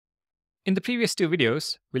In the previous two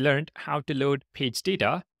videos, we learned how to load page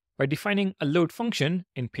data by defining a load function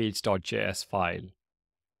in page.js file.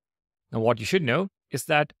 Now, what you should know is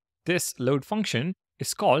that this load function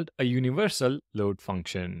is called a universal load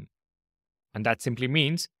function. And that simply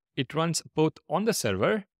means it runs both on the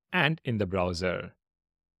server and in the browser.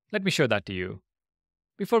 Let me show that to you.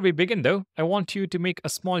 Before we begin though, I want you to make a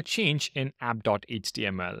small change in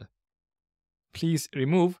app.html. Please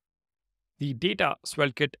remove the data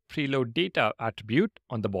SvelteKit preload data attribute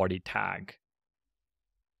on the body tag.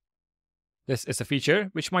 This is a feature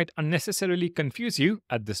which might unnecessarily confuse you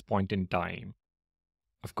at this point in time.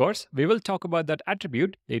 Of course, we will talk about that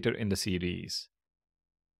attribute later in the series.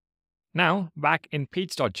 Now, back in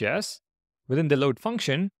page.js, within the load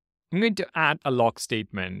function, I'm going to add a log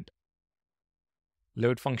statement.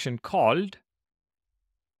 Load function called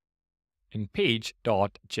in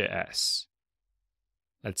page.js.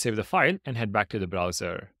 Let's save the file and head back to the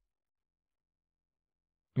browser.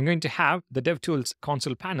 I'm going to have the DevTools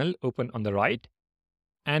console panel open on the right,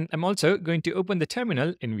 and I'm also going to open the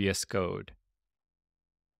terminal in VS Code.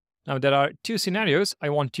 Now, there are two scenarios I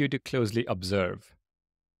want you to closely observe.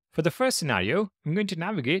 For the first scenario, I'm going to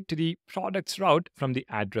navigate to the products route from the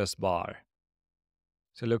address bar.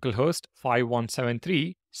 So localhost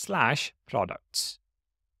 5173/products.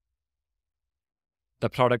 The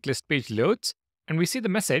product list page loads, and we see the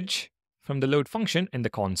message from the load function in the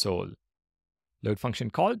console. Load function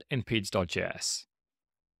called in page.js.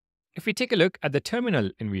 If we take a look at the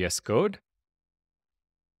terminal in VS Code,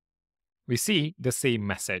 we see the same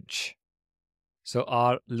message. So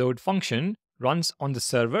our load function runs on the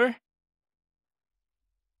server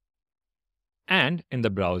and in the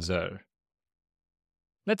browser.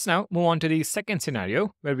 Let's now move on to the second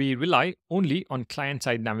scenario where we rely only on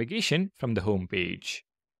client-side navigation from the home page.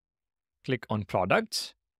 Click on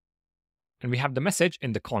Products, and we have the message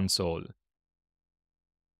in the console.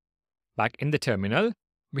 Back in the terminal,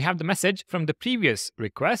 we have the message from the previous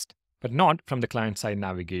request, but not from the client-side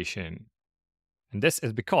navigation. And this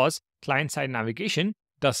is because client-side navigation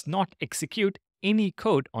does not execute any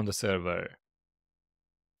code on the server.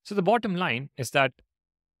 So the bottom line is that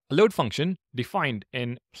a load function defined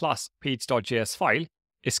in plus page.js file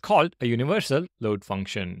is called a universal load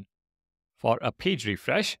function. For a page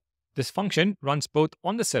refresh, this function runs both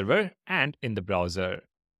on the server and in the browser.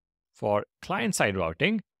 For client-side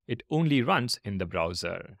routing, it only runs in the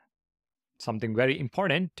browser. Something very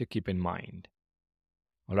important to keep in mind.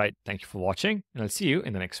 All right, thank you for watching, and I'll see you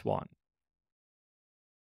in the next one.